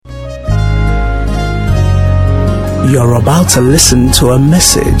You're about to listen to a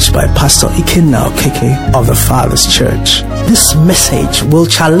message by Pastor Ikenna Okeke of the Father's Church. This message will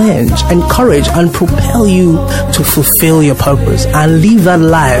challenge, encourage, and propel you to fulfill your purpose and live that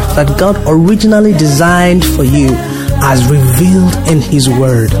life that God originally designed for you as revealed in His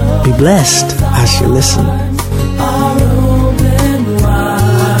Word. Be blessed as you listen.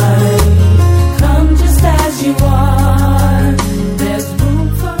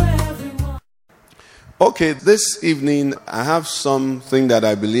 Okay, this evening I have something that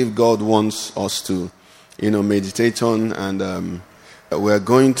I believe God wants us to, meditate on, and we're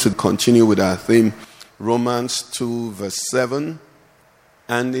going to continue with our theme, Romans 2 verse 7,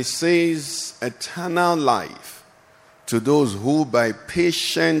 and it says, eternal life to those who by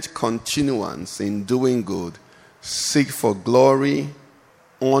patient continuance in doing good seek for glory,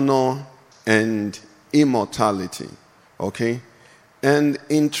 honor, and immortality. Okay? And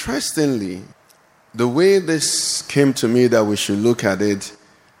interestingly, the way this came to me that we should look at it,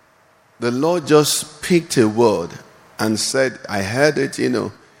 the Lord just picked a word and said, I heard it,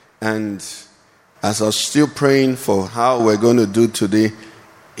 and as I was still praying for how we're going to do today,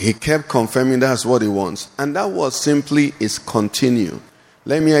 He kept confirming that's what He wants. And that word simply is continue.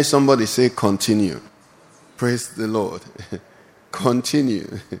 Let me hear somebody say continue. Praise the Lord.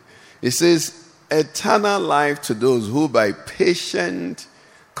 Continue. It says, eternal life to those who by patient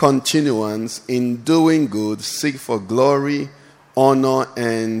continuance in doing good seek for glory, honor,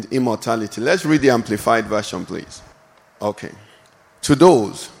 and immortality. Let's read the Amplified Version, please. Okay. To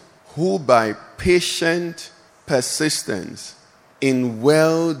those who by patient persistence in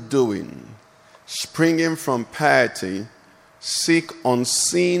well-doing, springing from piety, seek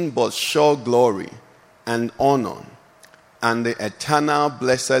unseen but sure glory and honor, and the eternal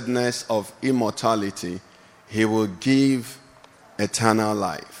blessedness of immortality, He will give eternal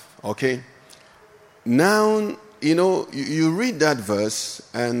life. Okay? Now, you read that verse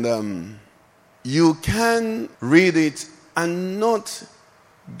and you can read it and not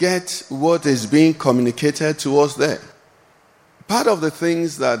get what is being communicated to us there. Part of the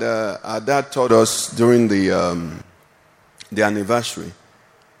things that our dad taught us during the anniversary,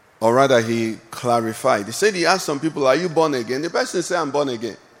 or rather he clarified. He said he asked some people, are you born again? The person said, I'm born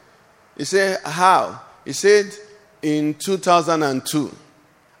again. He said, how? He said, in 2002,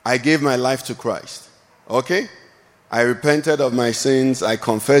 I gave my life to Christ. Okay? I repented of my sins. I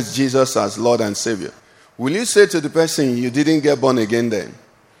confessed Jesus as Lord and Savior. Will you say to the person, you didn't get born again then?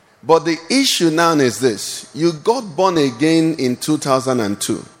 But the issue now is this. You got born again in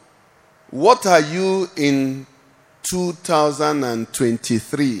 2002. What are you in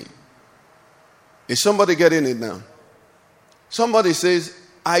 2023? Is somebody getting it now? Somebody says,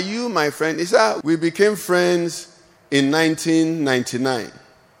 are you my friend? He said, we became friends in 1999.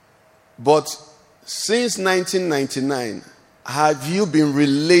 But since 1999, have you been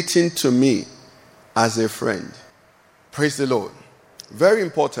relating to me as a friend? Praise the Lord. Very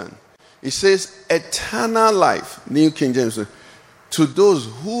important. It says, eternal life, New King James, to those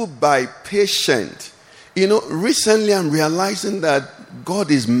who by patient. Recently I'm realizing that God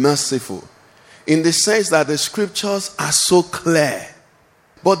is merciful in the sense that the scriptures are so clear.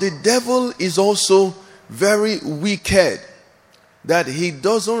 But the devil is also very wicked, that he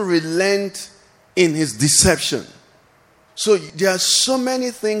doesn't relent in his deception. So there are so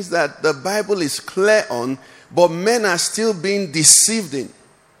many things that the Bible is clear on, but men are still being deceived in.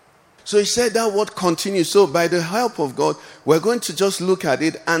 So he said that word continues. So by the help of God, we're going to just look at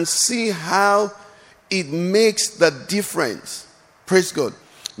it and see how it makes the difference. Praise God.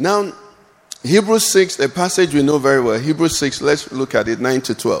 Now, Hebrews 6, a passage we know very well. Hebrews 6, let's look at it, 9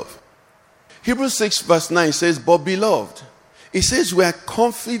 to 12. Hebrews 6 verse 9 says, but beloved, it says we are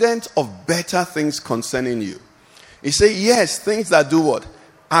confident of better things concerning you. It says, yes, things that do what?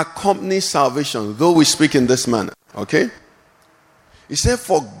 Accompany salvation, though we speak in this manner. Okay? It said,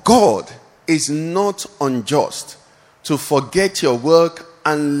 for God is not unjust to forget your work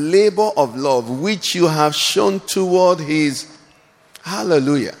and labor of love, which you have shown toward His.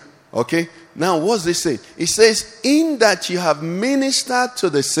 Hallelujah. Okay? Now, what's this say? It says, in that you have ministered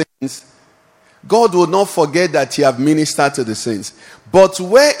to the saints, God will not forget that you have ministered to the saints. But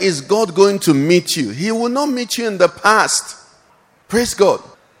where is God going to meet you? He will not meet you in the past. Praise God.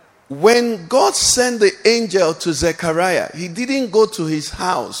 When God sent the angel to Zechariah, He didn't go to his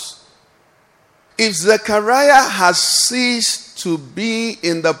house. If Zechariah has ceased to be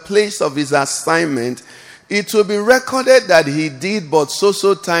in the place of his assignment, it will be recorded that he did, but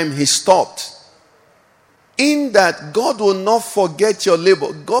so time he stopped. In that, God will not forget your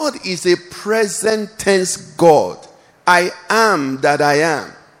labor. God is a present tense God. I am that I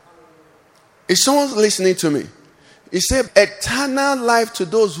am. Is someone listening to me? He said, eternal life to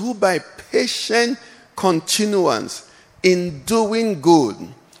those who by patient continuance in doing good.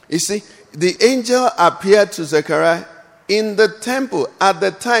 You see, the angel appeared to Zechariah in the temple. At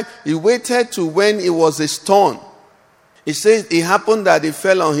the time, he waited to when it was a storm. He says it happened that he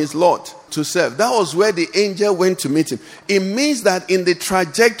fell on his lot to serve. That was where the angel went to meet him. It means that in the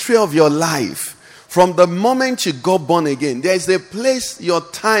trajectory of your life, from the moment you got born again, there is a place your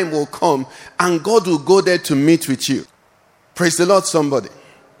time will come and God will go there to meet with you. Praise the Lord, somebody.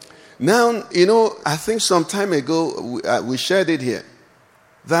 Now, I think some time ago we shared it here,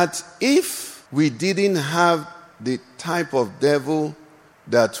 that if we didn't have the type of devil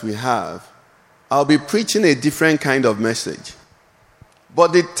that we have, I'll be preaching a different kind of message.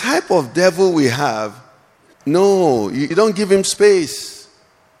 But the type of devil we have, no, you don't give him space.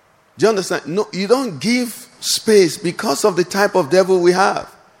 Do you understand? No, you don't give space because of the type of devil we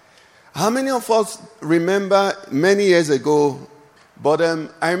have. How many of us remember many years ago, but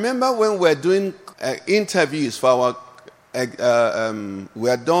I remember when we were doing interviews for our, we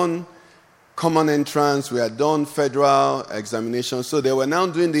had done common entrance, we had done federal examinations, so they were now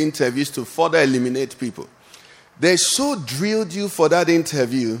doing the interviews to further eliminate people. They so drilled you for that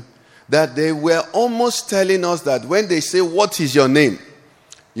interview that they were almost telling us that when they say, what is your name?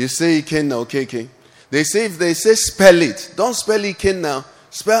 You say Ikenna Okeke. They say, if they say spell it, don't spell Ikenna,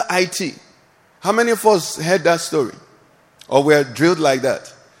 spell IT. How many of us heard that story? Or were drilled like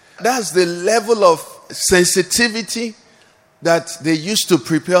that? That's the level of sensitivity that they used to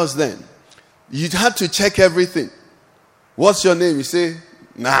prepare us then. You had to check everything. What's your name? You say,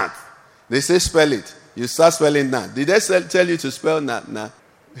 Nat. They say spell it. You start spelling Nat. Did they tell you to spell Nat? Nat.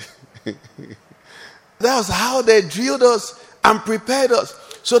 That was how they drilled us and prepared us.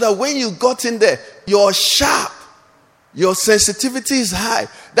 So that when you got in there, you're sharp. Your sensitivity is high.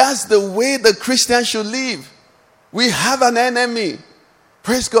 That's the way the Christian should live. We have an enemy.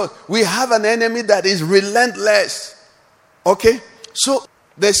 Praise God. We have an enemy that is relentless. Okay? So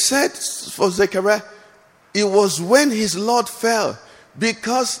they said for Zechariah, it was when his Lord fell.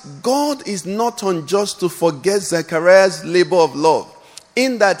 Because God is not unjust to forget Zechariah's labor of love,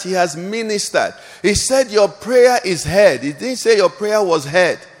 in that he has ministered. He said your prayer is heard. He didn't say your prayer was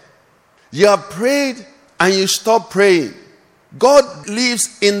heard. You have prayed and you stop praying. God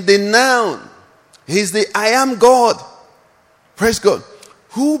lives in the noun. He's the I am God. Praise God.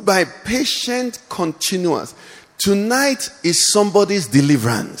 Who by patient continuance. Tonight is somebody's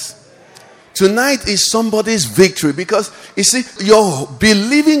deliverance. Tonight is somebody's victory. Because you see, you're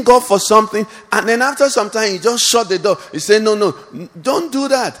believing God for something, and then after some time you just shut the door. You say, no, don't do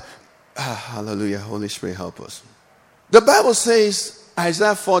that. Hallelujah. Holy Spirit, help us. The Bible says,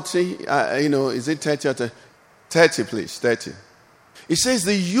 Isaiah 40, is it 30 or 30? 30, please, 30. It says,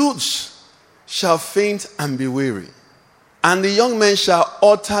 the youths shall faint and be weary, and the young men shall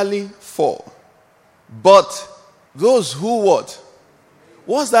utterly fall. But those who what?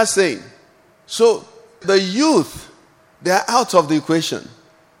 What's that saying? So, the youth, they're out of the equation.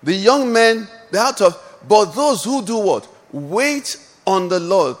 The young men, they're out of, but those who do what? Wait on the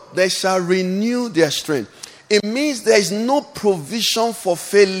Lord, they shall renew their strength. It means there is no provision for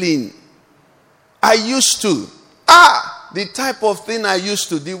failing. I used to. The type of thing I used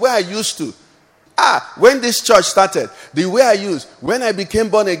to, the way I used to. When this church started, the way I used, when I became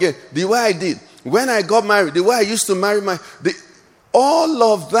born again, the way I did, when I got married, the way I used to marry all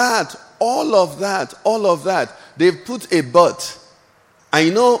of that, they've put a but.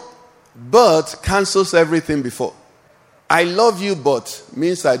 And but cancels everything before. I love you, but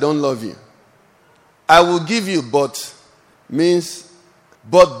means I don't love you. I will give you, but means,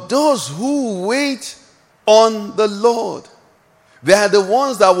 but those who wait on the Lord, they are the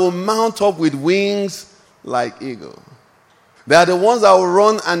ones that will mount up with wings like eagle. They are the ones that will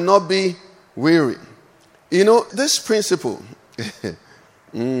run and not be weary. This principle,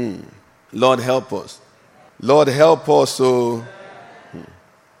 Lord help us. Lord help us. So,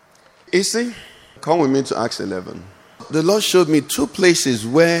 you see, come with me to Acts 11. The Lord showed me two places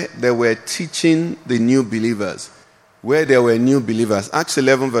where they were teaching the new believers. Where there were new believers. Acts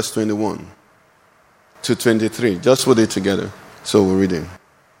 11 verse 21 to 23. Just put it together. So we're reading.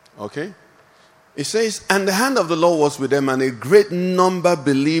 Okay? It says, and the hand of the Lord was with them, and a great number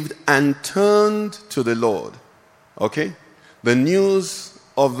believed and turned to the Lord. Okay? The news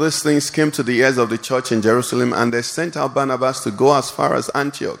of these things came to the ears of the church in Jerusalem, and they sent out Barnabas to go as far as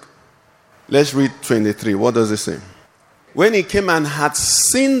Antioch. Let's read 23. What does it say? When he came and had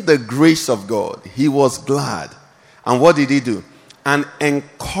seen the grace of God, he was glad. And what did he do? And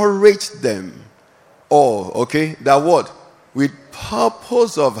encouraged them all. Okay? That what? With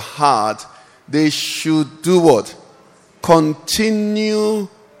purpose of heart, they should do what? continue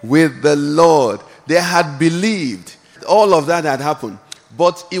with the Lord. They had believed. All of that had happened.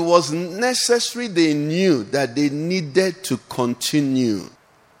 But it was necessary, they knew that they needed to continue.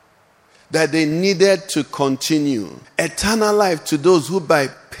 That they needed to continue. Eternal life to those who by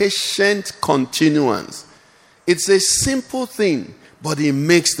patient continuance. It's a simple thing, but it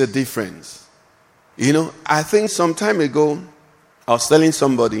makes the difference. You know, I think some time ago, I was telling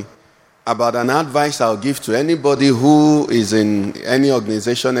somebody about an advice I'll give to anybody who is in any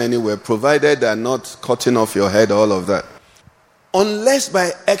organization anywhere, provided they're not cutting off your head, all of that. Unless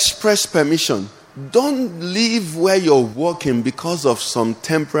by express permission, don't leave where you're working because of some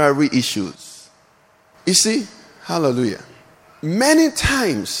temporary issues. You see, hallelujah. Many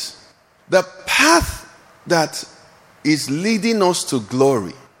times, the path that is leading us to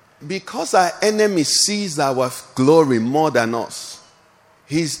glory, because our enemy sees our glory more than us,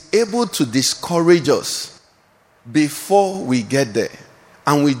 he's able to discourage us before we get there.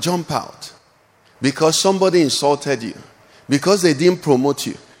 And we jump out because somebody insulted you, because they didn't promote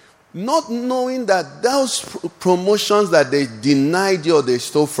you. Not knowing that those promotions that they denied you or they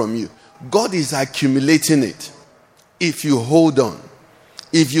stole from you, God is accumulating it. If you hold on,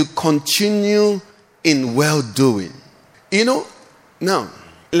 if you continue in well-doing. You know, now,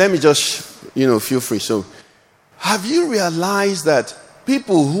 let me just, feel free. So, have you realized that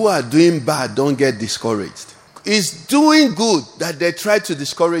people who are doing bad don't get discouraged? It's doing good that they try to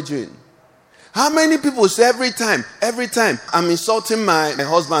discourage you in. How many people say every time I'm insulting my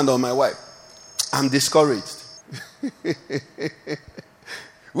husband or my wife, I'm discouraged?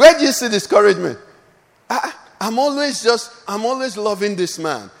 Where do you see discouragement? I'm always loving this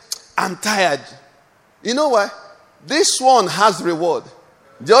man. I'm tired. You know why? This one has reward.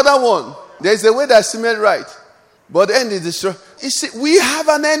 The other one, there's a way that seems right, but the end is destroyed. You see, we have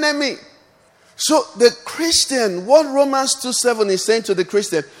an enemy. So the Christian, what Romans 2:7 is saying to the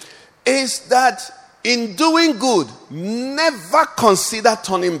Christian, is that in doing good, never consider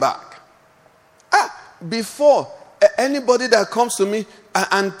turning back. Before, anybody that comes to me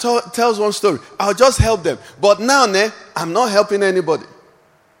and tells one story, I'll just help them. But now, I'm not helping anybody.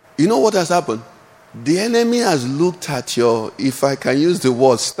 You know what has happened? The enemy has looked at your, if I can use the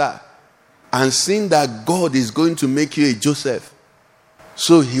word, star, and seen that God is going to make you a Joseph.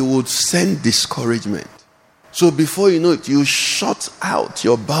 So he would send discouragement. So before you know it, you shut out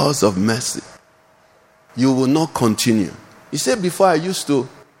your bowels of mercy. You will not continue. He said, before I used to,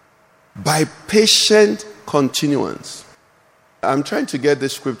 by patient continuance. I'm trying to get the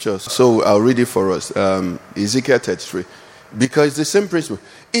scripture, so I'll read it for us. Ezekiel 33. Because it's the same principle.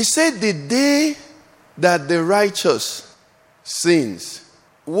 He said, the day that the righteous sins,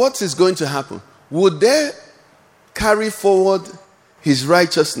 what is going to happen? Would they carry forward his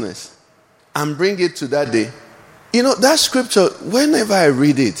righteousness and bring it to that day? You know, that scripture, whenever I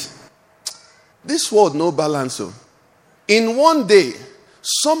read it, this word no balance. In one day,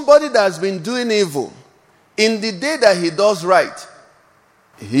 somebody that has been doing evil, in the day that he does right,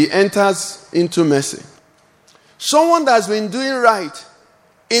 he enters into mercy. Someone that's been doing right,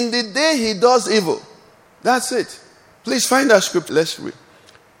 in the day he does evil, that's it. Please find that scripture. Let's read.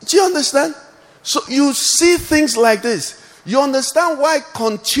 Do you understand? So you see things like this. You understand why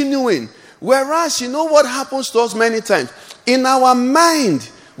continuing. Whereas, you know what happens to us many times? In our mind,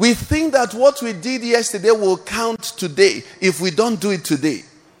 we think that what we did yesterday will count today if we don't do it today.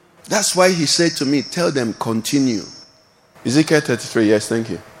 That's why he said to me, tell them, continue. Ezekiel 33, yes,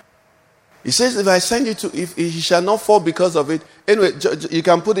 thank you. He says, if I send you to, if he shall not fall because of it. Anyway, you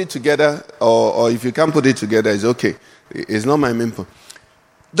can put it together, or if you can't put it together, it's okay. It's not my main point.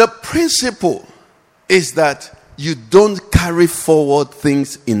 The principle is that you don't carry forward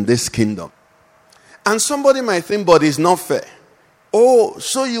things in this kingdom. And somebody might think, but it's not fair. Oh,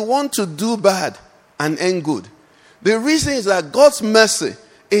 so you want to do bad and end good. The reason is that God's mercy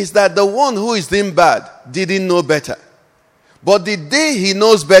is that the one who is doing bad didn't know better. But the day he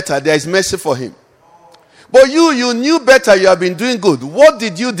knows better, there is mercy for him. But you knew better, you have been doing good. What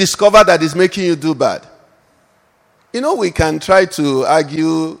did you discover that is making you do bad? You know, we can try to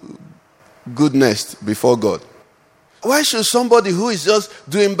argue goodness before God. Why should somebody who is just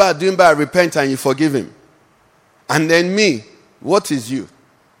doing bad, repent and you forgive him? And then me, what is you?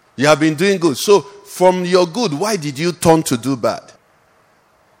 You have been doing good. So from your good, why did you turn to do bad?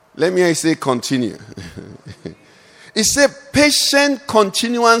 Let me say continue. It said patient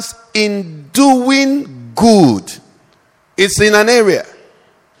continuance in doing good. It's in an area.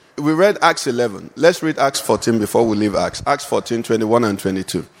 We read Acts 11. Let's read Acts 14 before we leave Acts. Acts 14, 21 and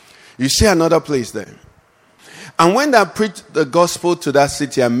 22. You see another place there. And when they preached the gospel to that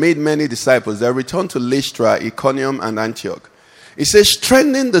city and made many disciples, they returned to Lystra, Iconium, and Antioch. It says,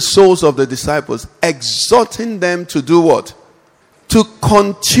 strengthening the souls of the disciples, exhorting them to do what? To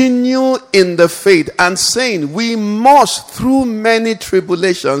continue in the faith, and saying, we must, through many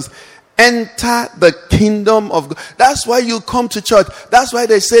tribulations, enter the kingdom of God. That's why you come to church. That's why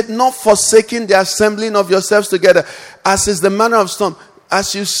they said, not forsaking the assembling of yourselves together, as is the manner of some.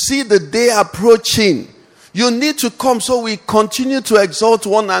 As you see the day approaching, you need to come so we continue to exalt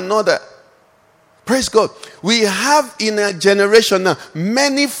one another. Praise God. We have in a generation now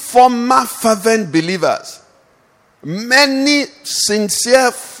many former fervent believers. Many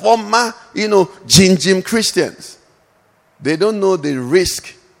sincere former, Jim Christians. They don't know the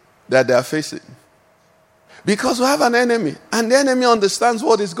risk that they are facing. Because we have an enemy. And the enemy understands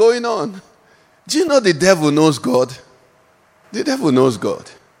what is going on. Do you know the devil knows God? The devil knows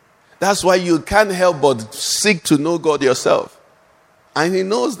God. That's why you can't help but seek to know God yourself. And he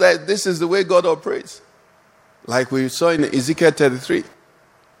knows that this is the way God operates. Like we saw in Ezekiel 33.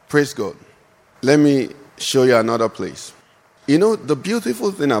 Praise God. Let me show you another place. The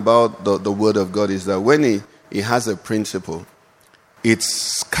beautiful thing about the word of God is that when he has a principle, it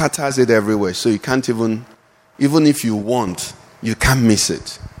scatters it everywhere. So you can't even if you want, you can't miss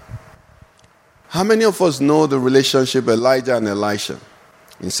it. How many of us know the relationship Elijah and Elisha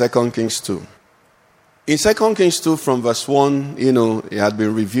in 2 Kings 2? In 2 Kings 2 from verse 1, it had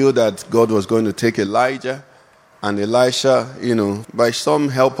been revealed that God was going to take Elijah, and Elisha, by some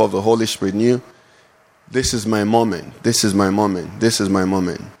help of the Holy Spirit knew, this is my moment, this is my moment, this is my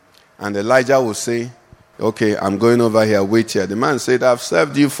moment. And Elijah would say, okay, I'm going over here, wait here. The man said, I've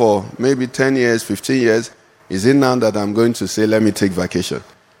served you for maybe 10 years, 15 years. Is it now that I'm going to say, let me take vacation?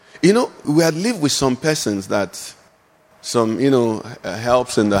 We had lived with some persons that, some,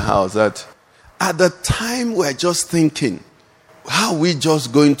 helps in the house that at the time we're just thinking, how are we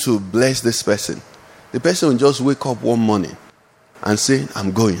just going to bless this person? The person will just wake up one morning and say,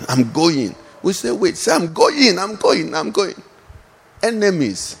 I'm going. We say, wait, say, I'm going.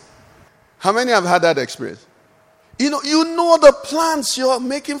 Enemies. How many have had that experience? You know the plans you're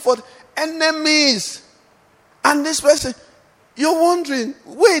making for enemies. And this person, you're wondering,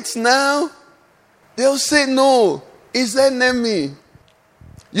 wait now. They'll say no. It's the enemy.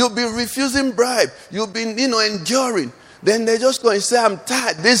 You'll be refusing bribe. You'll be, enduring. Then they just go and say, I'm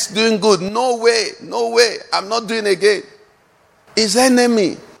tired. This is doing good. No way. I'm not doing again. It's the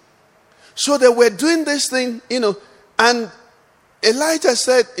enemy. So they were doing this thing, and Elijah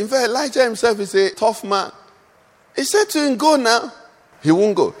said, in fact, Elijah himself is a tough man. He said to him, go now. He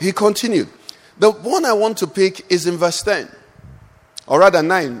won't go. He continued. The one I want to pick is in verse 10. Or rather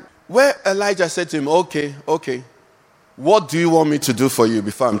 9. Where Elijah said to him, okay. What do you want me to do for you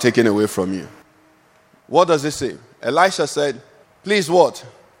before I'm taken away from you? What does it say? Elisha said, please what?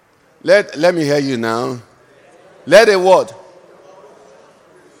 Let me hear you now. Let it what?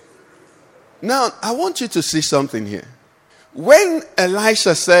 Now, I want you to see something here. When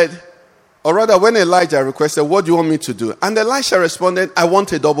Elisha said, or rather when Elijah requested, what do you want me to do? And Elisha responded, I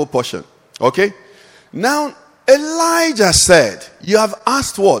want a double portion. Okay? Now, Elijah said, you have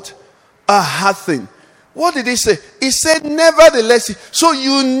asked what? A hard thing. What did he say? He said, nevertheless. So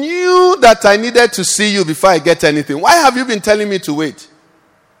you knew that I needed to see you before I get anything. Why have you been telling me to wait?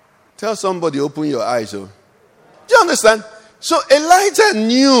 Tell somebody, open your eyes. Oh. Do you understand? So Elijah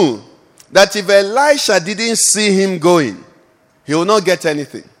knew that if Elisha didn't see him going, he will not get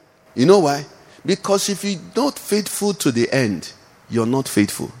anything. You know why? Because if you're not faithful to the end, you're not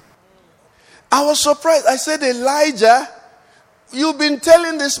faithful. I was surprised. I said, Elijah, you've been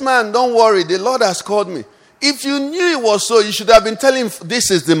telling this man, don't worry, the Lord has called me. If you knew it was so, you should have been telling him,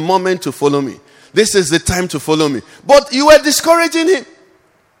 this is the moment to follow me. This is the time to follow me. But you were discouraging him.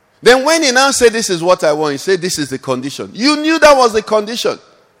 Then when he now said, this is what I want, he said, this is the condition. You knew that was the condition.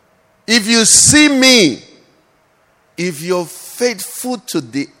 If you see me, if you're faithful to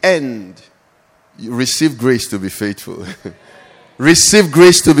the end, you receive grace to be faithful. Receive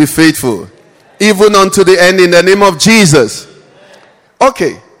grace to be faithful. Even unto the end in the name of Jesus.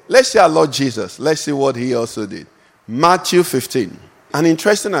 Okay, let's see our Lord Jesus. Let's see what he also did. Matthew 15. An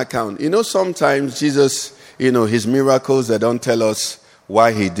interesting account. Sometimes Jesus, his miracles, they don't tell us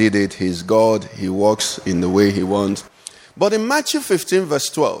why he did it. He's God. He walks in the way he wants. But in Matthew 15 verse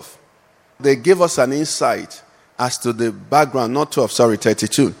 12, they give us an insight as to the background,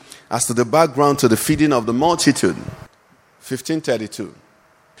 32. As to the background to the feeding of the multitude. 15:32.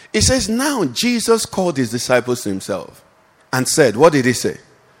 It says, now Jesus called his disciples to himself and said, what did he say?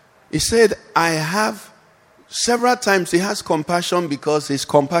 He said, several times he has compassion because he's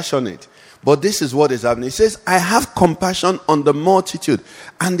compassionate. But this is what is happening. He says, I have compassion on the multitude.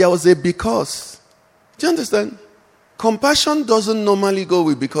 And there was a because. Do you understand? Compassion doesn't normally go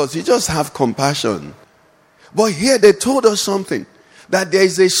with because. You just have compassion. But here they told us something. That there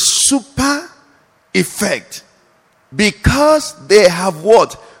is a super effect. Because they have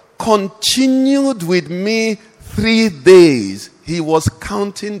what? Continued with me 3 days. He was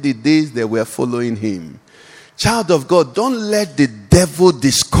counting the days they were following him. Child of God, don't let the devil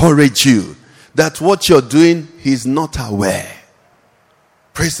discourage you that what you're doing, he's not aware.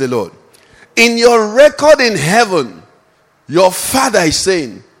 Praise the Lord. In your record in heaven, your Father is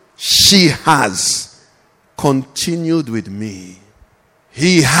saying, she has continued with me.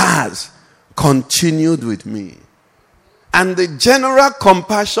 He has continued with me. And the general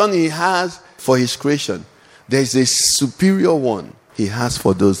compassion he has for his creation, there's a superior one he has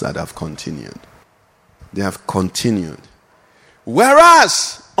for those that have continued. They have continued.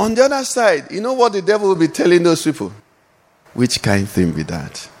 Whereas, on the other side, you know what the devil will be telling those people? Which kind thing be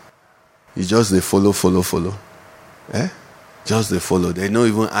that? You just they follow. Just they follow. They don't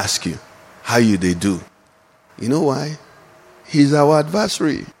even ask you how you they do. You know why? He's our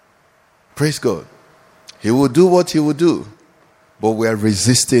adversary. Praise God. He will do what he will do. But we are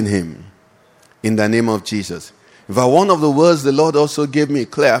resisting him. In the name of Jesus. In fact, one of the words the Lord also gave me,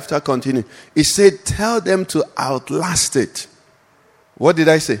 clear after continuing, he said, tell them to outlast it. What did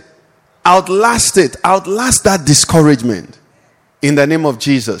I say? Outlast it. Outlast that discouragement. In the name of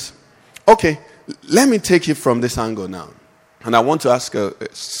Jesus. Okay, let me take it from this angle now. And I want to ask a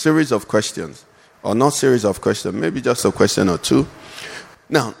series of questions. Or not series of questions, maybe just a question or two.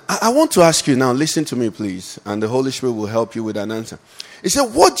 Now, I want to ask you now, listen to me please. And the Holy Spirit will help you with an answer. He said,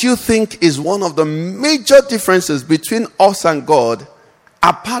 what do you think is one of the major differences between us and God,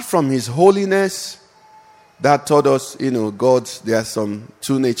 apart from his holiness, that taught us, God, there are some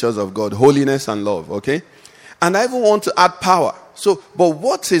two natures of God, holiness and love, okay? And I even want to add power. So, but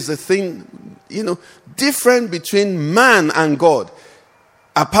what is the thing, different between man and God?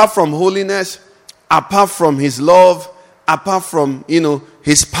 Apart from holiness, apart from his love, apart from,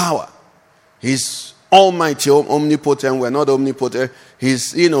 his power. He's almighty, omnipotent. We're not omnipotent.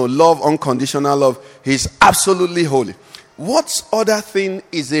 His, love, unconditional love. He's absolutely holy. What other thing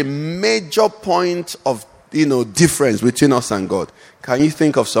is a major point of, difference between us and God? Can you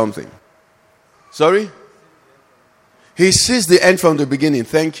think of something? Sorry? He sees the end from the beginning.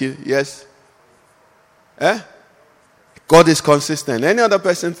 Thank you. Yes? God is consistent. Any other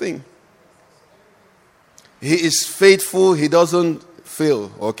person think? He is faithful. He doesn't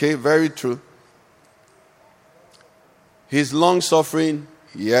fail. Okay? Very true. He's long-suffering.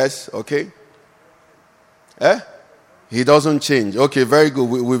 Yes. Okay? He doesn't change. Okay, very good.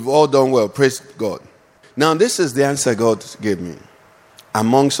 We've all done well. Praise God. Now, this is the answer God gave me.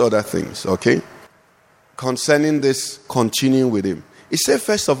 Amongst other things. Okay? Concerning this, continuing with him. He said,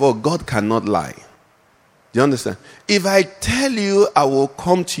 first of all, God cannot lie. Do you understand? If I tell you I will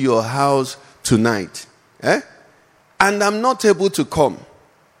come to your house tonight, and I'm not able to come,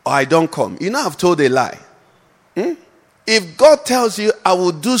 or I don't come, I've told a lie. If God tells you I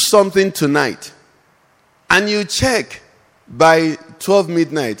will do something tonight, and you check by 12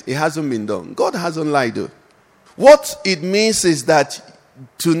 midnight, it hasn't been done. God hasn't lied though. What it means is that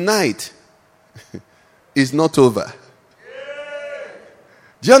tonight is not over.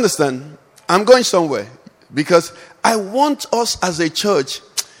 Do you understand? I'm going somewhere. Because I want us as a church,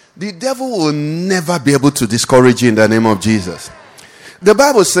 the devil will never be able to discourage you in the name of Jesus. The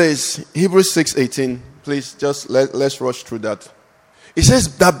Bible says, Hebrews 6:18, please just let's rush through that. It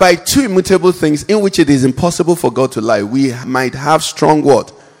says that by two immutable things in which it is impossible for God to lie, we might have strong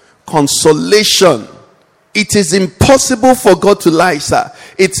what? Consolation. It is impossible for God to lie, sir.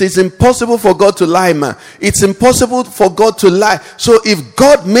 It is impossible for God to lie, man. It's impossible for God to lie. So if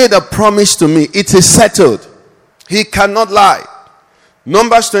God made a promise to me, it is settled. He cannot lie.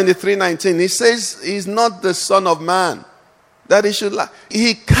 Numbers 23:19, he says he's not the son of man that he should lie.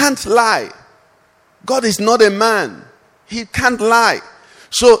 He can't lie. God is not a man. He can't lie.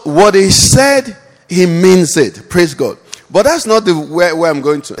 So what he said, he means it. Praise God. But that's not the where I'm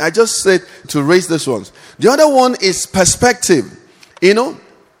going to. I just said to raise this one. The other one is perspective.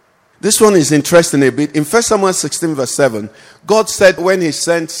 This one is interesting a bit. In 1 Samuel 16 verse 7, God said when he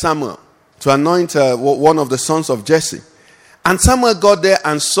sent Samuel to anoint one of the sons of Jesse. And Samuel got there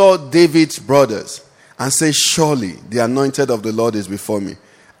and saw David's brothers and said, surely the anointed of the Lord is before me.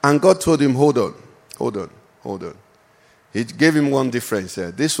 And God told him, hold on. He gave him one difference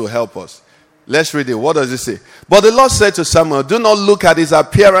here. This will help us. Let's read it. What does it say? But the Lord said to Samuel, do not look at his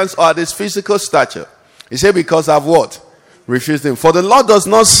appearance or at his physical stature. He said, because I've what? refuse him. For the Lord does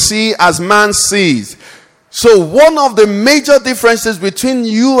not see as man sees. So one of the major differences between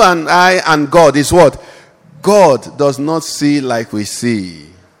you and I and God is what? God does not see like we see.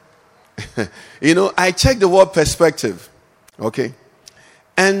 I checked the word perspective. Okay?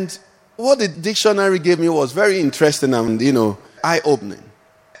 And what the dictionary gave me was very interesting and, eye-opening.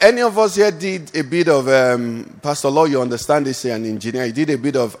 Any of us here did a bit of, Pastor Law, you understand this, an engineer. He did a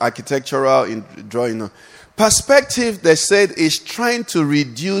bit of architectural drawing. Perspective, they said, is trying to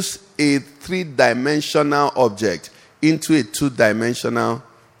reduce a 3-dimensional object into a 2-dimensional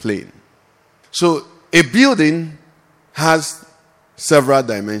plane. So a building has several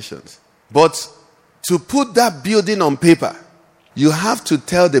dimensions. But to put that building on paper, you have to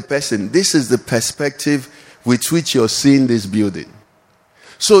tell the person, this is the perspective with which you're seeing this building.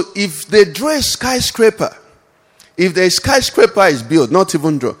 So if they draw a skyscraper, if the skyscraper is built, not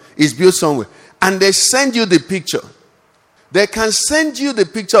even draw, is built somewhere, and they send you the picture, they can send you the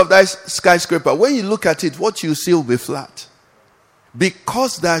picture of that skyscraper. When you look at it, what you see will be flat.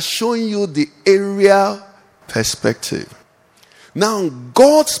 Because they're showing you the aerial perspective. Now,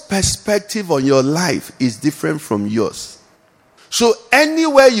 God's perspective on your life is different from yours. So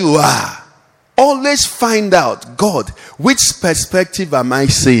anywhere you are, always find out, God, which perspective am I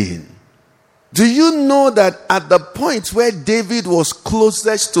seeing? Do you know that at the point where David was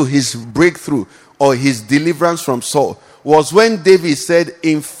closest to his breakthrough or his deliverance from Saul was when David said,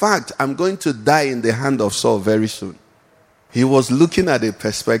 in fact, I'm going to die in the hand of Saul very soon. He was looking at a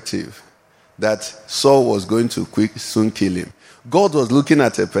perspective that Saul was going to soon kill him. God was looking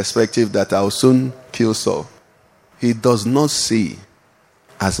at a perspective that I'll soon kill Saul. He does not see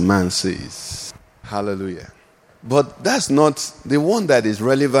as man sees. Hallelujah. But that's not the one that is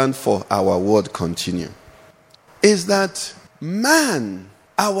relevant for our word continue. Is that man,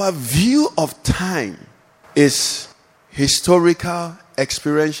 our view of time is historical,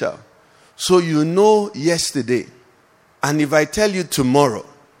 experiential. So you know yesterday. And if I tell you tomorrow,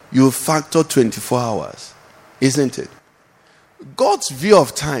 you factor 24 hours. Isn't it? God's view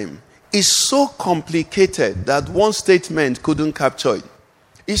of time is so complicated that one statement couldn't capture it.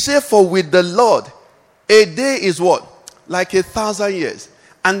 He said, for with the Lord, a day is what? Like 1,000 years.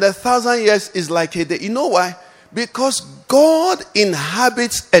 And 1,000 years is like a day. You know why? Because God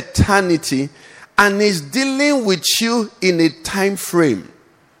inhabits eternity and is dealing with you in a time frame.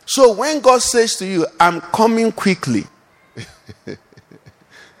 So when God says to you, I'm coming quickly.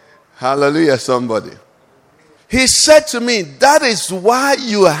 Hallelujah, somebody. He said to me, that is why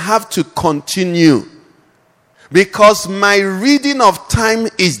you have to continue. Because my reading of time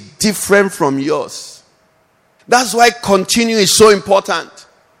is different from yours. That's why continue is so important.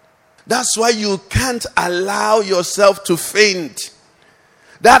 That's why you can't allow yourself to faint.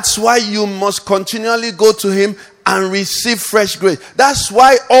 That's why you must continually go to him and receive fresh grace. That's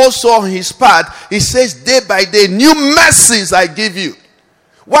why also on his part, he says, day by day, new mercies I give you.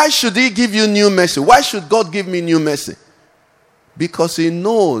 Why should he give you new mercy? Why should God give me new mercy? Because he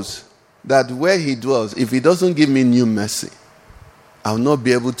knows that where he dwells, if he doesn't give me new mercy, I'll not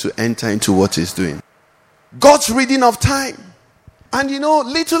be able to enter into what he's doing. God's reading of time. And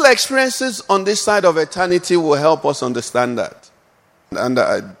little experiences on this side of eternity will help us understand that. And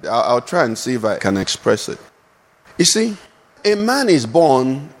I'll try and see if I can express it. You see, a man is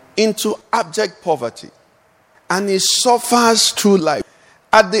born into abject poverty and he suffers through life.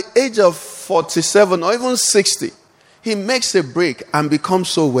 At the age of 47 or even 60, he makes a break and becomes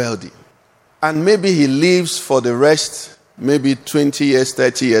so wealthy. And maybe he lives for the rest, maybe 20 years,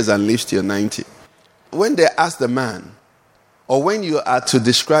 30 years, and lives till 90. When they ask the man, or when you are to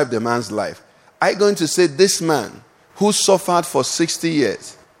describe the man's life, are you going to say this man who suffered for 60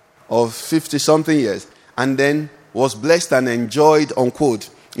 years or 50-something years and then was blessed and enjoyed, unquote,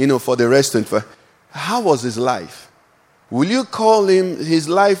 for the rest of it, how was his life? Will you call his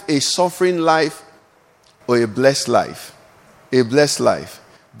life a suffering life or a blessed life? A blessed life.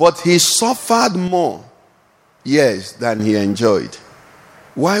 But he suffered more years than he enjoyed.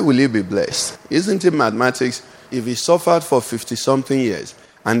 Why will he be blessed? Isn't it mathematics? If he suffered for 50-something years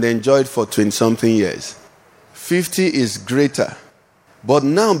and enjoyed for 20-something years, 50 is greater. But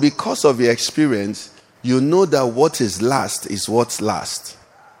now, because of your experience, you know that what is last is what's last.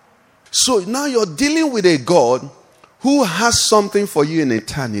 So now you're dealing with a God who has something for you in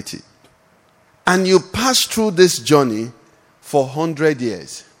eternity. And you pass through this journey for 100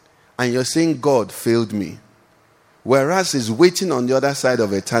 years. And you're saying, God failed me. Whereas he's waiting on the other side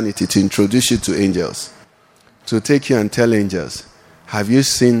of eternity to introduce you to angels. To take you and tell angels, have you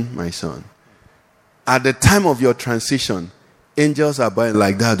seen my son? At the time of your transition, angels are by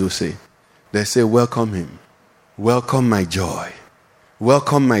like that will say. They say, welcome him. Welcome my joy.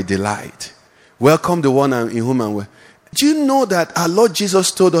 Welcome my delight. Welcome the one in whom I'm well. Do you know that our Lord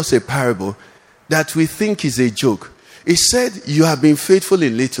Jesus told us a parable that we think is a joke? He said, you have been faithful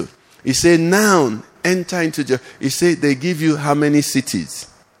in little. He said, now enter into joy. He said, they give you how many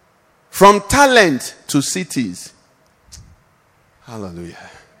cities? From talent to cities. Hallelujah.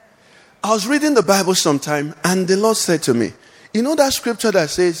 I was reading the Bible sometime and the Lord said to me, you know that scripture that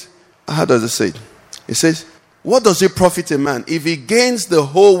says, how does it say it? It says, what does it profit a man if he gains the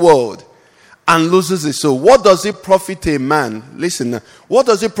whole world and loses his soul? What does it profit a man? Listen now. What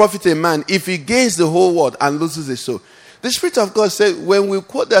does it profit a man if he gains the whole world and loses his soul? The Spirit of God said, when we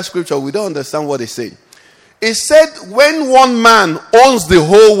quote that scripture, we don't understand what it's saying. It said, when one man owns the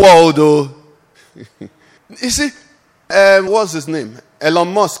whole world, you see, what's his name?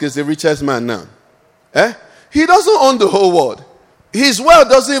 Elon Musk is the richest man now. He doesn't own the whole world. His wealth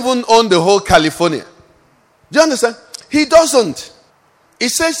doesn't even own the whole California. Do you understand? He doesn't. It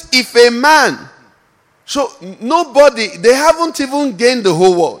says, if a man, so nobody, they haven't even gained the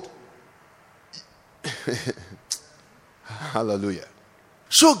whole world. Hallelujah.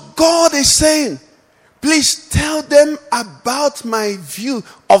 So God is saying, please tell them about my view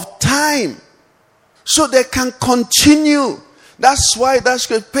of time so they can continue. That's why that's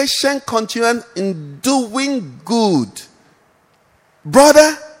good. Patient continuance in doing good.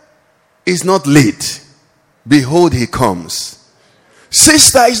 Brother is not late. Behold, he comes.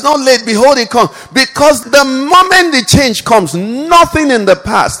 Sister is not late. Behold, he comes. Because the moment the change comes, nothing in the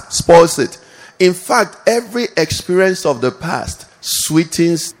past spoils it. In fact, every experience of the past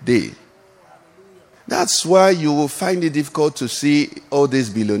sweetens day. That's why you will find it difficult to see all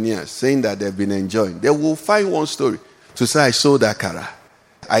these billionaires saying that they've been enjoying. They will find one story to say, I sold akara.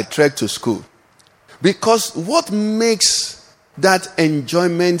 I trekked to school. Because what makes that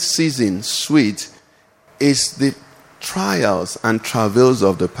enjoyment season sweet is the trials and travails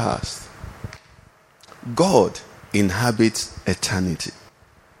of the past. God inhabits eternity.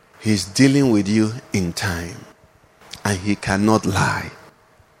 He's dealing with you in time. And he cannot lie.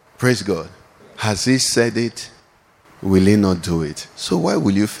 Praise God. Has he said it? Will he not do it? So why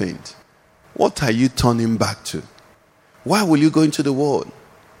will you faint? What are you turning back to? Why will you go into the world?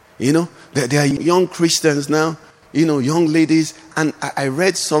 You know, there are young Christians now, you know, young ladies. And I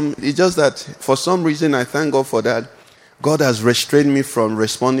read some, it's just that for some reason, I thank God for that. God has restrained me from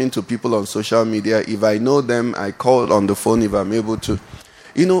responding to people on social media. If I know them, I call on the phone if I'm able to.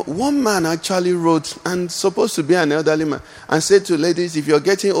 You know, one man actually wrote, and supposed to be an elderly man, and said to ladies, if you're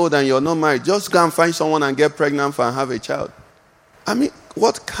getting old and you're not married, just go and find someone and get pregnant and have a child. I mean,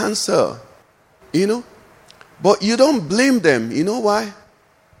 what cancer? You know? But you don't blame them. You know why?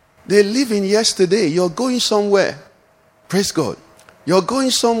 They live in yesterday. You're going somewhere. Praise God. You're going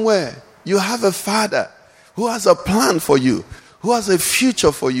somewhere. You have a father who has a plan for you, who has a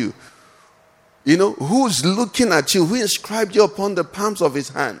future for you. You know, who's looking at you, who inscribed you upon the palms of his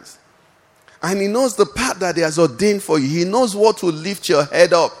hands. And he knows the path that he has ordained for you. He knows what will lift your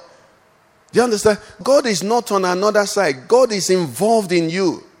head up. Do you understand? God is not on another side. God is involved in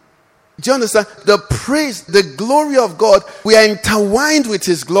you. Do you understand? The praise, the glory of God, we are intertwined with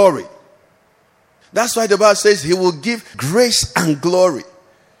his glory. That's why the Bible says he will give grace and glory.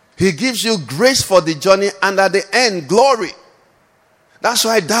 He gives you grace for the journey and at the end, glory. That's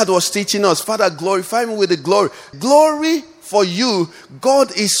why Dad was teaching us, Father, glorify me with the glory. Glory for you,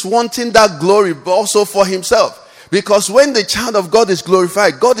 God is wanting that glory, but also for himself. Because when the child of God is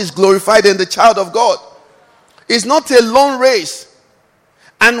glorified in the child of God. It's not a lone race.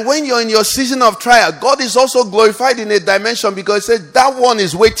 And when you're in your season of trial, God is also glorified in a dimension because he says, that one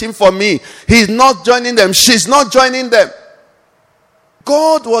is waiting for me. He's not joining them. She's not joining them.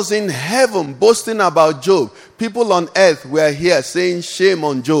 God was in heaven boasting about Job. People on earth were here saying shame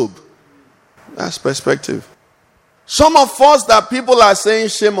on Job. That's perspective. Some of us that people are saying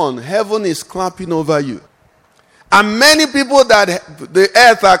shame on, heaven is clapping over you. And many people that the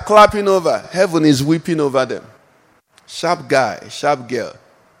earth are clapping over, heaven is weeping over them. Sharp guy, sharp girl.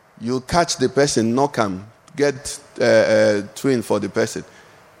 You catch the person, knock him, get a twin for the person.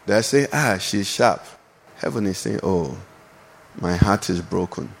 They say, she's sharp. Heaven is saying, oh, my heart is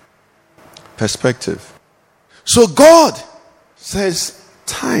broken. Perspective. So God says,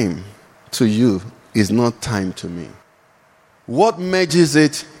 time to you is not time to me. What merges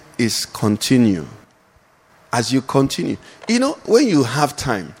it is continue. As you continue. You know, when you have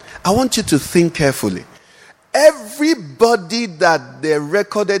time, I want you to think carefully. Everybody that they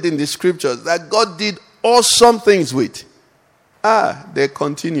recorded in the scriptures that God did awesome things with, they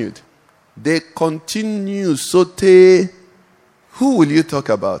continued. They continue. So who will you talk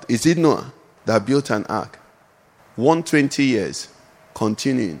about? Is it Noah that built an ark? 120 years.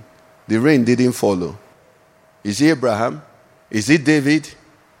 Continuing. The rain didn't follow. Is it Abraham? Is it David?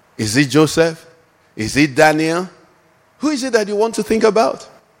 Is it Joseph? Is it Daniel? Who is it that you want to think about?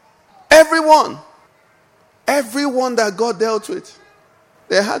 Everyone. Everyone that God dealt with.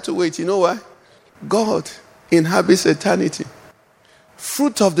 They had to wait. You know why? God inhabits eternity.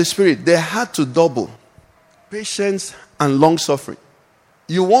 Fruit of the Spirit, they had to double. Patience and long suffering.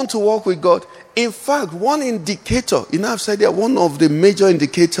 You want to walk with God? In fact, one indicator, I've said that one of the major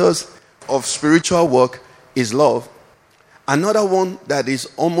indicators of spiritual work is love. Another one that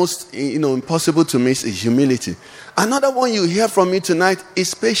is almost impossible to miss is humility. Another one you hear from me tonight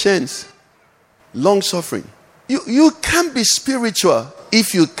is patience, long suffering. You can't be spiritual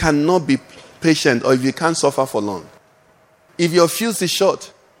if you cannot be patient or if you can't suffer for long. If your fuse is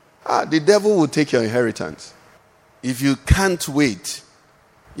short, the devil will take your inheritance. If you can't wait,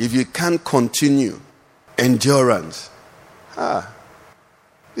 if you can't continue, endurance, the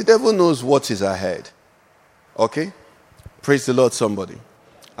devil knows what is ahead. Okay? Praise the Lord, somebody.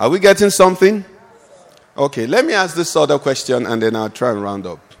 Are we getting something? Okay, let me ask this other question and then I'll try and round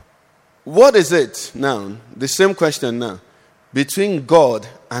up. What is it now, the same question now, between God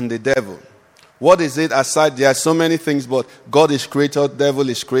and the devil? What is it aside? There are so many things, but God is creator, devil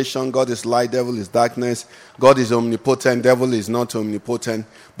is creation, God is light, devil is darkness, God is omnipotent, devil is not omnipotent.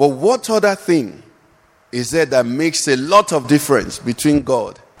 But what other thing is there that makes a lot of difference between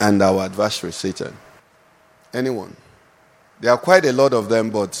God and our adversary, Satan? Anyone? There are quite a lot of them,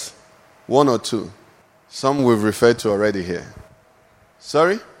 but one or two. Some we've referred to already here.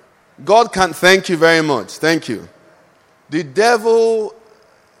 Sorry? God can thank you very much. Thank you. The devil,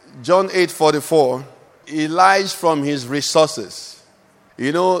 John 8:44, he lies from his resources.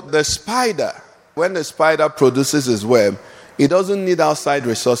 The spider, when the spider produces his web, it doesn't need outside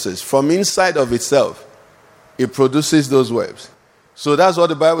resources. From inside of itself, it produces those webs. So that's what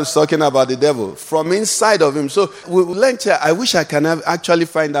the Bible is talking about the devil. From inside of him. So we learned here, I wish I can actually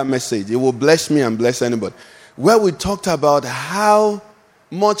find that message. It will bless me and bless anybody. Where we talked about how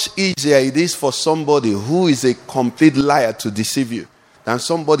much easier it is for somebody who is a complete liar to deceive you than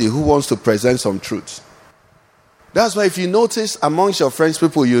somebody who wants to present some truths. That's why if you notice amongst your friends,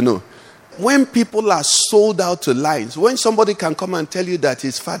 people you know, when people are sold out to lies, when somebody can come and tell you that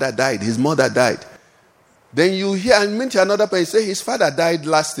his father died, his mother died, then you hear and meet another person say his father died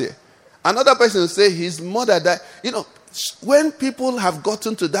last year. Another person will say his mother died. When people have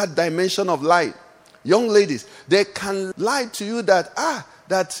gotten to that dimension of lie, young ladies, they can lie to you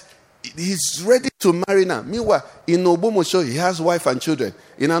that he's ready to marry now. Meanwhile, in Obomosho, he has wife and children.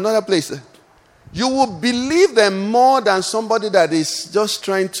 In another place, you will believe them more than somebody that is just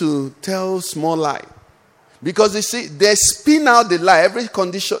trying to tell small lie. Because you see, they spin out the lie. Every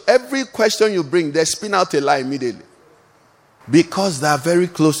question you bring, they spin out a lie immediately. Because they are very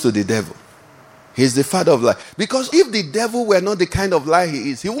close to the devil. He's the father of lie. Because if the devil were not the kind of lie he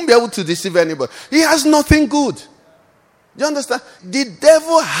is, he won't be able to deceive anybody. He has nothing good. Do you understand? The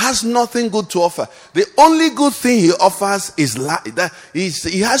devil has nothing good to offer. The only good thing he offers is lie.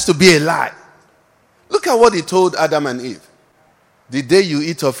 He has to be a lie. Look at what he told Adam and Eve. The day you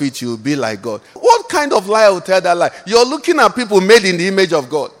eat of it, you will be like God. What kind of lie will tell that lie? You're looking at people made in the image of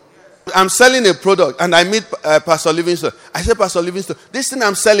God. I'm selling a product and I meet Pastor Livingstone. I say, Pastor Livingstone, this thing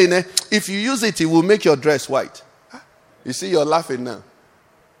I'm selling, if you use it, it will make your dress white. You see, you're laughing now.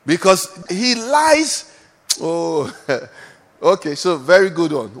 Because he lies. Oh, okay, so very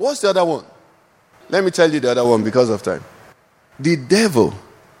good one. What's the other one? Let me tell you the other one because of time. The devil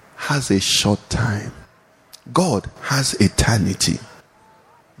has a short time. God has eternity.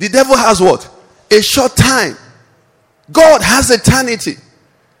 The devil has what? A short time. God has eternity.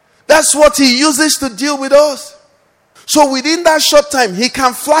 That's what he uses to deal with us. So within that short time, he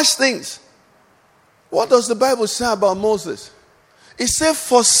can flash things. What does the Bible say about Moses? It says,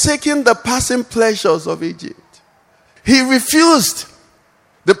 forsaking the passing pleasures of Egypt. He refused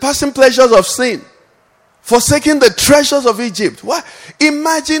the passing pleasures of sin. Forsaking the treasures of Egypt. Why?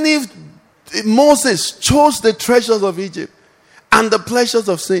 Imagine if Moses chose the treasures of Egypt and the pleasures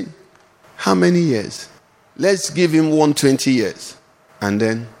of sin. How many years? Let's give him 120 years. And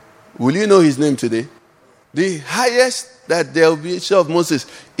then, will you know his name today? The highest that there will be of Moses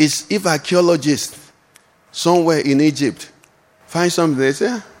is if archaeologists somewhere in Egypt find something, they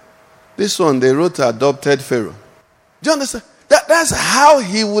say, this one they wrote adopted Pharaoh. Do you understand? That's how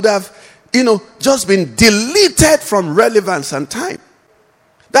he would have, just been deleted from relevance and time.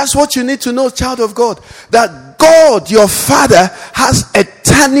 That's what you need to know, child of God. That God, your Father, has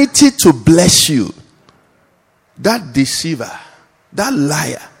eternity to bless you. That deceiver, that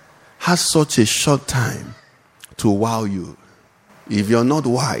liar, has such a short time to wow you. If you're not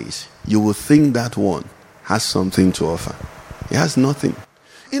wise, you will think that one has something to offer. It has nothing.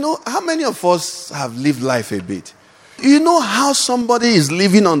 You know, how many of us have lived life a bit? You know how somebody is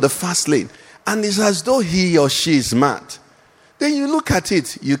living on the fast lane and it's as though he or she is mad. Then you look at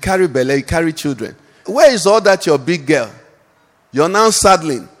it, you carry belly, you carry children. Where is all that your big girl? You're now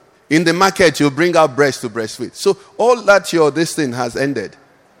saddling. In the market, you bring out breast to breastfeed. So all that this thing has ended.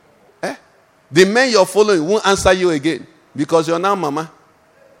 The men you're following won't answer you again because you're now mama.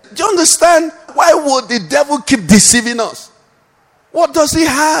 Do you understand? Why would the devil keep deceiving us? What does he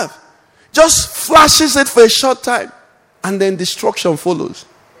have? Just flashes it for a short time and then destruction follows.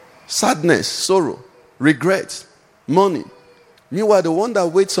 Sadness, sorrow, regret, money. Meanwhile, the one that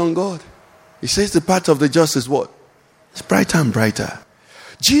waits on God, he says the path of the just is what? It's brighter and brighter.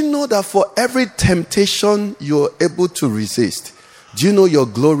 Do you know that for every temptation you're able to resist, do you know your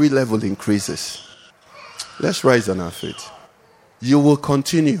glory level increases? Let's rise on our feet. You will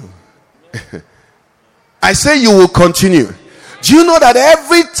continue. I say you will continue. Do you know that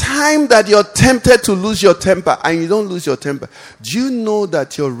every time that you're tempted to lose your temper and you don't lose your temper, do you know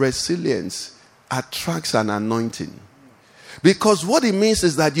that your resilience attracts an anointing? Because what it means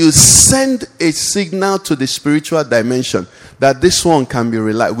is that you send a signal to the spiritual dimension that this one can be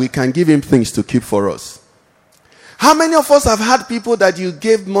relied. We can give him things to keep for us. How many of us have had people that you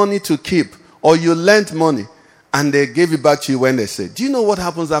gave money to keep or you lent money and they gave it back to you when they say, do you know what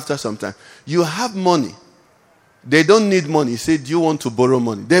happens after some time? You have money. They don't need money. You say, do you want to borrow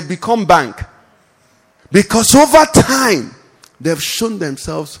money? They become bank. Because over time, they've shown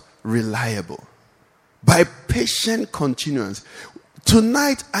themselves reliable. By patient continuance.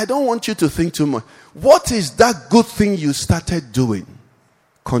 Tonight, I don't want you to think too much. What is that good thing you started doing?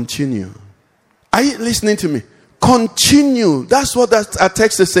 Continue. Are you listening to me? Continue. That's what our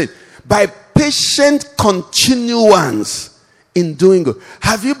text is saying. By patient continuance in doing good.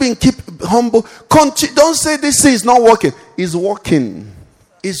 Have you been keep humble? Don't say this thing is not working. It's working.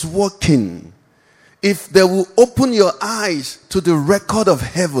 It's working. If they will open your eyes to the record of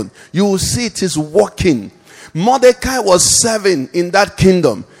heaven, you will see it is working. Mordecai was serving in that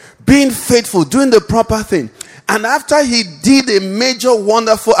kingdom, being faithful, doing the proper thing. And after he did a major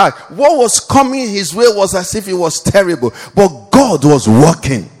wonderful act, what was coming his way was as if it was terrible. But God was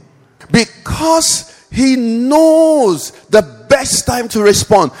working. Because he knows the best time to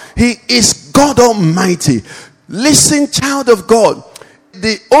respond. He is God Almighty. Listen, child of God.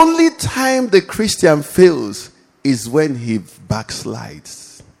 The only time the Christian fails is when he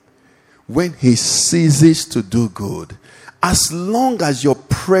backslides. When he ceases to do good. As long as you're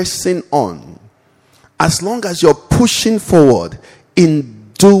pressing on, as long as you're pushing forward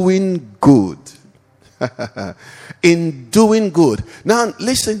in doing good. In doing good. Now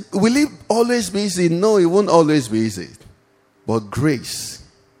listen, will it always be easy? No, it won't always be easy. But grace.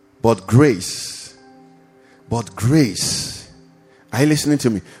 Are you listening to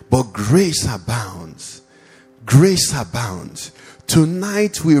me? But grace abounds. Grace abounds.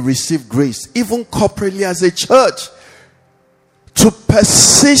 Tonight we receive grace, even corporately as a church, to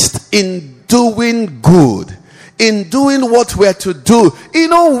persist in doing good, in doing what we're to do. You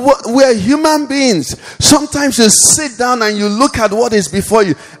know, we're human beings. Sometimes you sit down and you look at what is before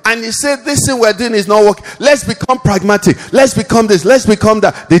you and you say, this thing we're doing is not working. Let's become pragmatic. Let's become this. Let's become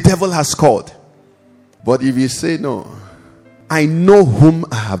that. The devil has scored. But if you say no, I know whom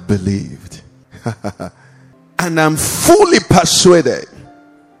I have believed. And I'm fully persuaded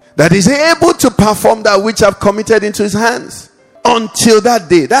that he's able to perform that which I've committed into his hands. Until that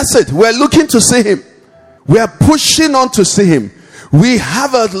day. That's it. We're looking to see him. We are pushing on to see him. We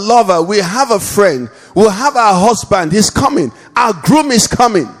have a lover. We have a friend. We'll have our husband. He's coming. Our groom is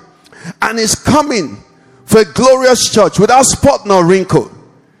coming. And he's coming for a glorious church without spot nor wrinkle.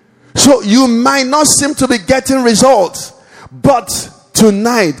 So you might not seem to be getting results. But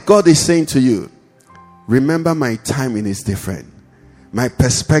tonight, God is saying to you, remember my timing is different. My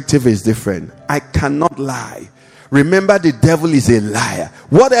perspective is different. I cannot lie. Remember, the devil is a liar.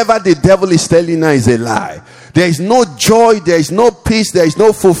 Whatever the devil is telling you is a lie. There is no joy. There is no peace. There is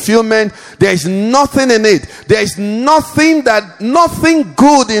no fulfillment. There is nothing in it. There is nothing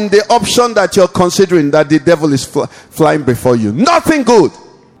good in the option that you're considering that the devil is flying before you. Nothing good.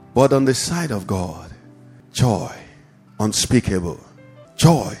 But on the side of God, joy unspeakable.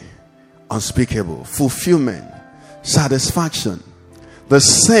 Joy unspeakable. Fulfillment. Satisfaction. The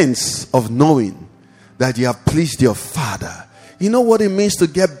sense of knowing that you have pleased your Father. You know what it means to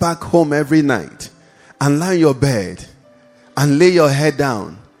get back home every night and lie in your bed and lay your head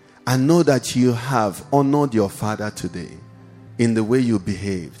down and know that you have honored your Father today in the way you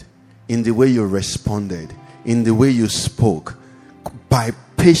behaved, in the way you responded, in the way you spoke, by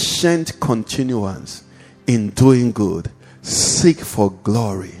patient continuance in doing good, seek for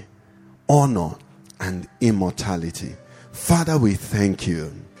glory, honor, and immortality. Father, we thank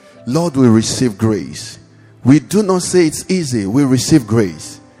you. Lord, we receive grace. We do not say it's easy. We receive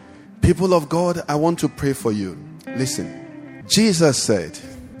grace. People of God, I want to pray for you. Listen, Jesus said,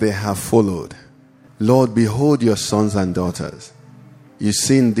 they have followed. Lord, behold your sons and daughters. You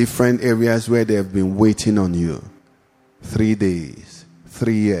see in different areas where they have been waiting on you. 3 days,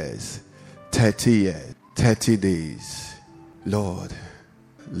 3 years, 30 years, 30 days. Lord,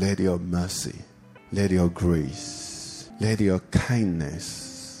 let your mercy, let your grace, let your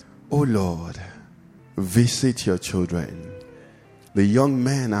kindness, oh Lord, visit your children. The young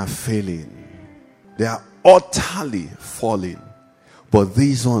men are failing. They are utterly falling. But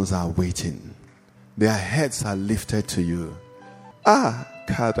these ones are waiting. Their heads are lifted to you.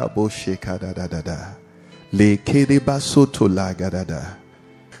 Kadaboshe kadadadada. Le kedeba soto lagadada.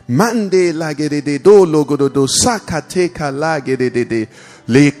 Mande lagedede do logododo sakateka lagedede.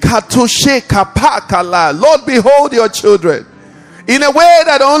 Le katoshe kapakala. Lord, behold your children in a way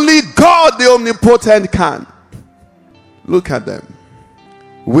that only God the omnipotent can. Look at them.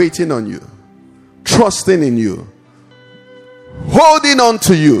 Waiting on you, trusting in you, holding on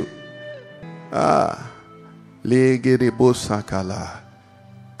to you. Let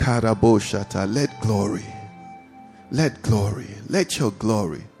glory, let glory, let your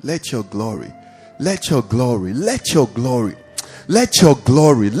glory, let your glory, let your glory, let your glory, let your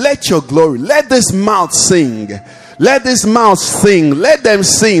glory, let your glory. Let this mouth sing. Let this mouth sing. Let them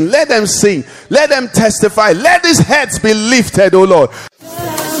sing. Let them sing. Let them testify. Let these heads be lifted, O Lord.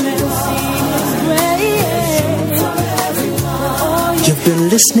 You've been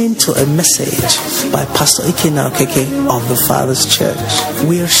listening to a message by Pastor Ikenna of the Father's Church.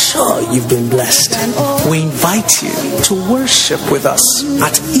 We are sure you've been blessed. We invite you to worship with us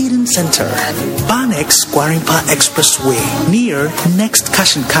at Eden Center, Banex Gwarimpa Expressway, near Next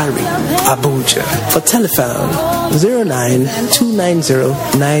Cash and Carry, Abuja. For telephone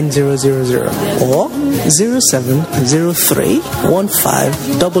 09-290-9000 or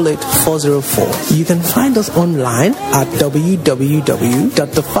 0703-1588-404. You can find us online at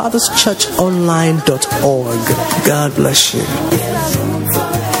www.thefatherschurchonline.org. God bless you.